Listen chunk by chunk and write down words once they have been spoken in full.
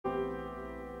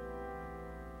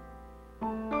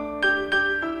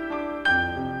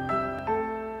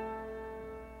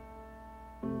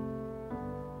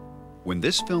When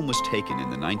this film was taken in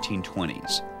the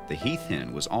 1920s, the heath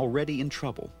hen was already in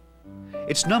trouble.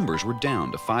 Its numbers were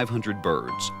down to 500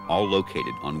 birds, all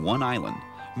located on one island,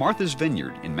 Martha's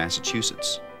Vineyard in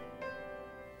Massachusetts.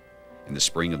 In the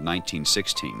spring of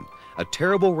 1916, a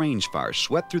terrible range fire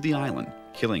swept through the island,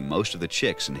 killing most of the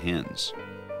chicks and hens.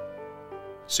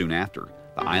 Soon after,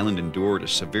 the island endured a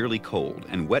severely cold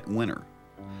and wet winter.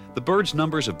 The birds'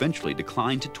 numbers eventually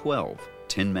declined to 12,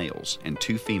 10 males and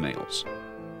 2 females.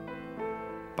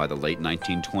 By the late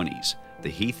 1920s, the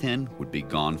heath hen would be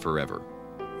gone forever.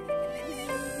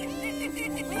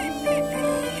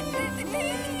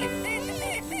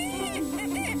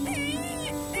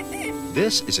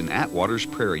 This is an Atwater's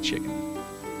prairie chicken.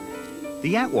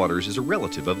 The Atwaters is a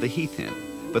relative of the heath hen,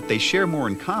 but they share more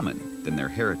in common than their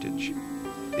heritage.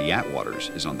 The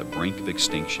Atwaters is on the brink of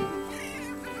extinction.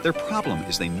 Their problem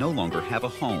is they no longer have a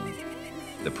home.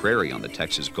 The prairie on the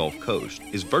Texas Gulf Coast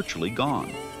is virtually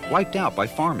gone, wiped out by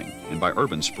farming and by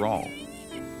urban sprawl.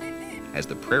 As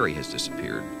the prairie has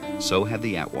disappeared, so have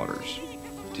the Atwaters.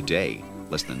 Today,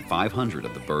 less than 500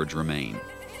 of the birds remain.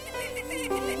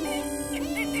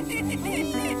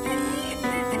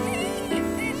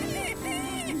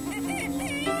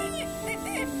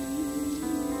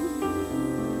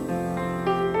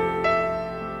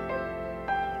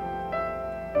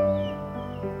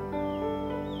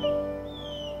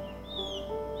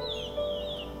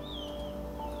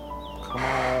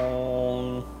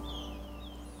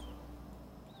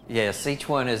 Yes, each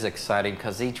one is exciting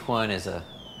because each one is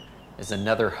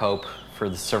another hope for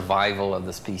the survival of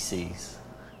the species.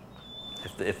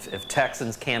 If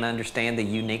Texans can't understand the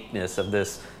uniqueness of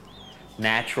this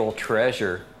natural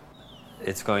treasure,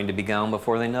 it's going to be gone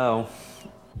before they know.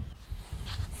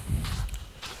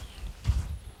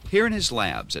 Here in his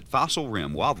labs at Fossil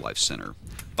Rim Wildlife Center,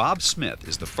 Bob Smith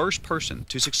is the first person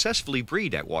to successfully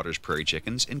breed Atwater's prairie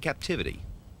chickens in captivity.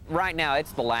 Right now,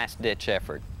 it's the last-ditch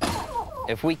effort.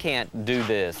 If we can't do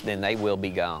this, then they will be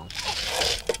gone.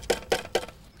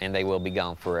 And they will be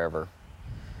gone forever.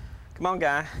 Come on,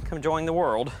 guy, come join the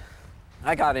world.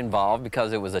 I got involved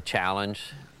because it was a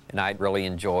challenge, and I really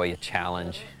enjoy a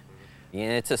challenge.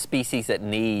 It's a species that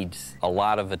needs a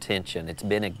lot of attention. It's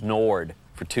been ignored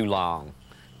for too long.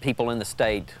 People in the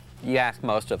state, you ask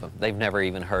most of them, they've never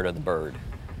even heard of the bird.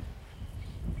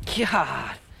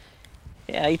 God,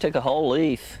 yeah, he took a whole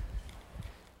leaf.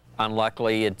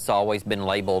 Unluckily, it's always been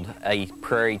labeled a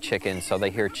prairie chicken, so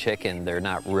they hear chicken, they're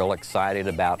not real excited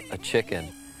about a chicken.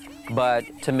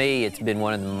 But to me, it's been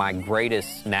one of my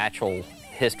greatest natural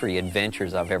history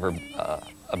adventures I've ever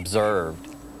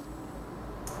observed.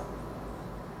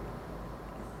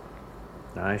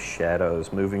 Nice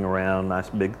shadows moving around,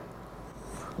 nice big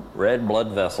red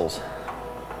blood vessels.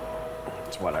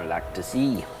 That's what I like to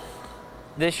see.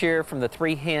 This year, from the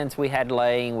 3 hens we had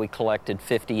laying, we collected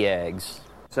 50 eggs.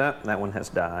 So that one has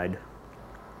died.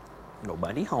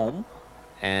 Nobody home.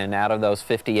 And out of those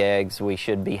 50 eggs, we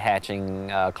should be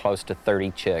hatching close to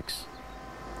 30 chicks.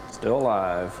 Still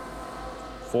alive.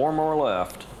 4 more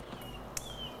left.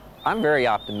 I'm very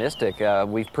optimistic.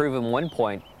 We've proven one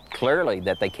point clearly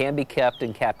that they can be kept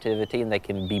in captivity and they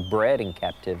can be bred in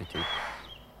captivity.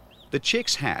 The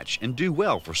chicks hatch and do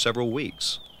well for several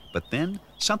weeks, but then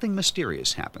something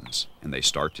mysterious happens and they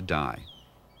start to die.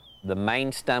 The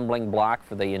main stumbling block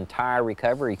for the entire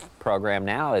recovery program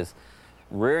now is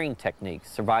rearing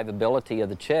techniques, survivability of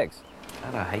the chicks.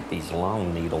 God, I hate these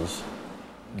long needles.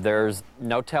 There's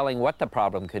no telling what the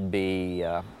problem could be.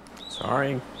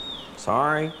 Sorry.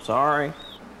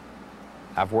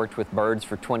 I've worked with birds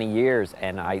for 20 years,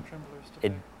 and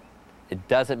it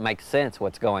doesn't make sense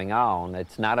what's going on.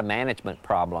 It's not a management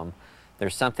problem.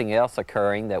 There's something else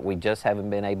occurring that we just haven't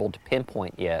been able to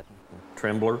pinpoint yet.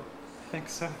 Trembler? I think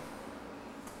so.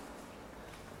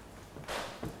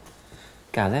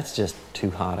 God, that's just too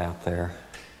hot out there.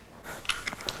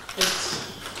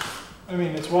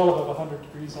 It's well above 100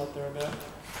 degrees out there, I bet.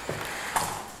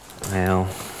 Well,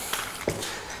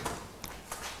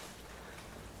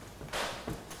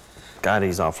 God,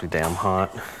 he's awfully damn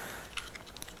hot.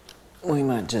 We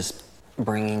might just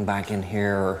bring him back in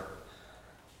here, or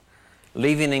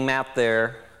leaving him out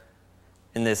there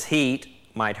in this heat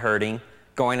might hurt him.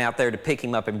 Going out there to pick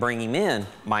him up and bring him in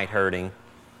might hurt him.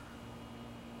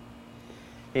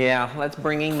 Yeah, let's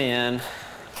bring him in.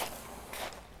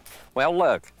 Well,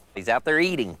 look, he's out there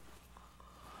eating.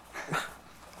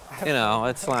 You know,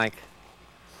 it's like...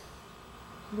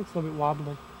 It looks a little bit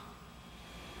wobbly.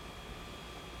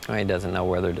 Oh, he doesn't know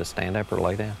whether to stand up or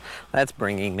lay down. Let's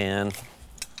bring him in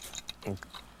and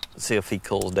see if he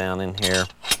cools down in here.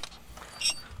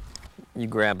 You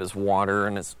grab his water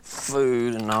and his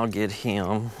food, and I'll get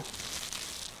him.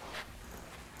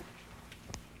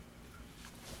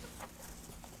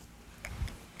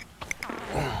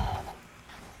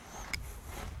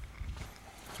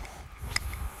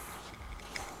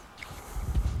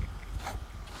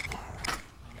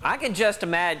 I can just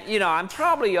imagine, you know, I'm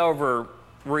probably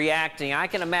overreacting. I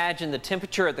can imagine the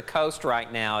temperature at the coast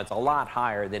right now, it's a lot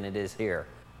higher than it is here.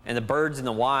 And the birds in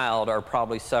the wild are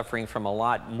probably suffering from a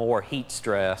lot more heat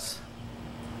stress.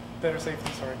 Better safe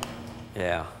than sorry.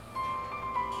 Yeah.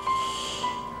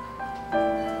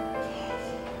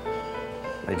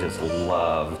 They just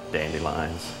love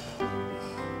dandelions.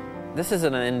 This is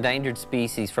an endangered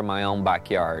species from my own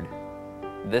backyard.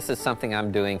 This is something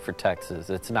I'm doing for Texas.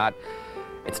 It's not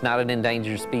an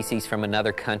endangered species from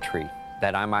another country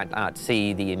that I might not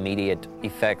see the immediate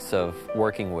effects of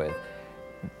working with.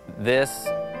 This,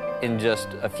 in just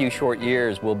a few short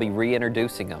years, we'll be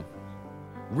reintroducing them.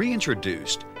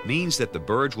 Reintroduced means that the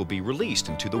birds will be released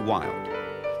into the wild.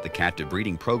 The captive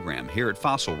breeding program here at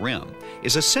Fossil Rim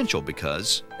is essential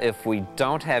because if we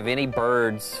don't have any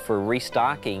birds for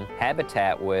restocking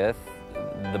habitat with,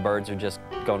 the birds are just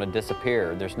going to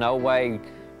disappear. There's no way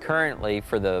currently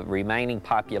for the remaining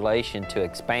population to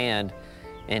expand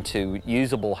into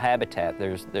usable habitat.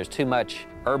 There's too much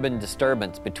urban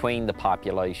disturbance between the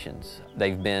populations.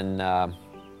 They've been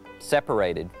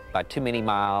separated by too many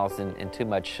miles and too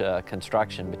much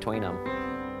construction between them.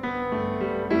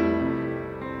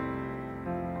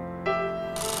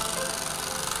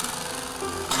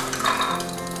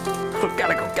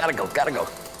 Gotta go.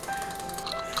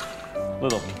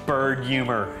 Little bird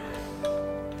humor.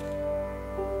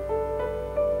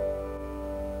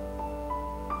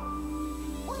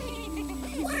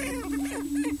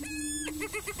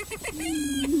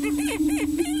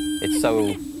 It's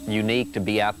so unique to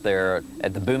be out there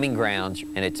at the booming grounds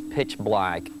and it's pitch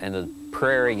black and the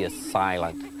prairie is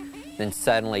silent. Then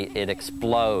suddenly it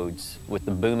explodes with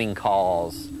the booming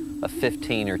calls of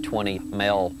 15 or 20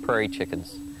 male prairie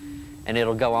chickens. And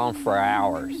it'll go on for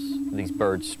hours, these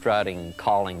birds strutting,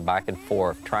 calling back and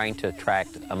forth, trying to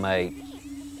attract a mate.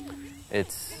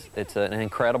 It's an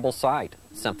incredible sight,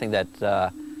 something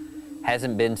that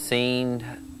hasn't been seen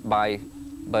by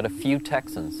but a few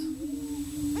Texans.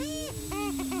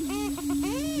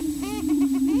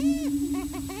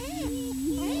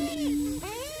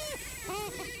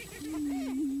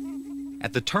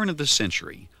 at the turn of the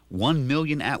century, 1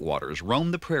 million Atwaters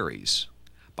roamed the prairies.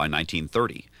 By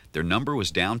 1930, their number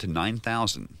was down to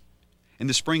 9,000. In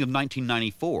the spring of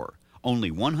 1994, only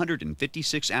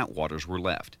 156 Atwaters were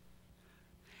left.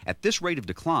 At this rate of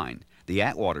decline, the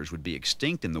Atwaters would be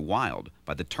extinct in the wild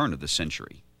by the turn of the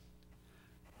century.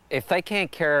 If they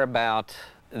can't care about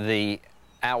the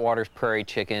Atwater's prairie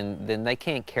chicken, then they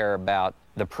can't care about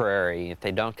the prairie. If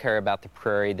they don't care about the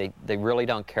prairie, they really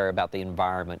don't care about the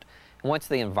environment. And once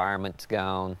the environment's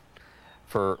gone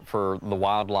for the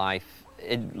wildlife,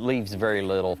 it leaves very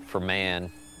little for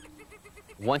man.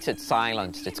 Once it's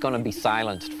silenced, it's going to be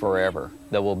silenced forever.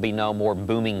 There will be no more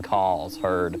booming calls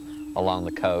heard along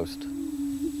the coast.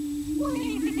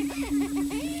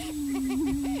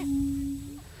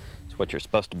 It's what you're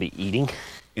supposed to be eating.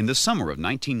 In the summer of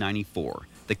 1994,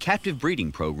 the captive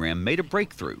breeding program made a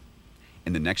breakthrough.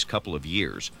 In the next couple of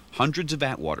years, hundreds of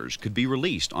Atwaters could be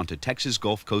released onto Texas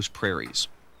Gulf Coast prairies.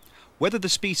 Whether the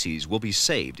species will be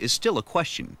saved is still a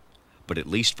question, but at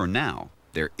least for now,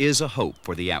 there is a hope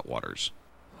for the Atwaters.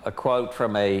 A quote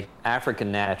from an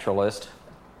African naturalist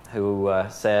who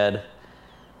said,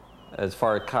 as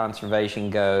far as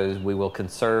conservation goes, we will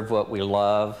conserve what we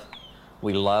love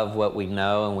what we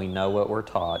know, and we know what we're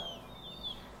taught.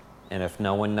 And if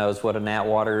no one knows what an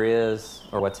Atwater is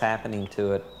or what's happening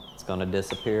to it, it's going to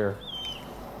disappear.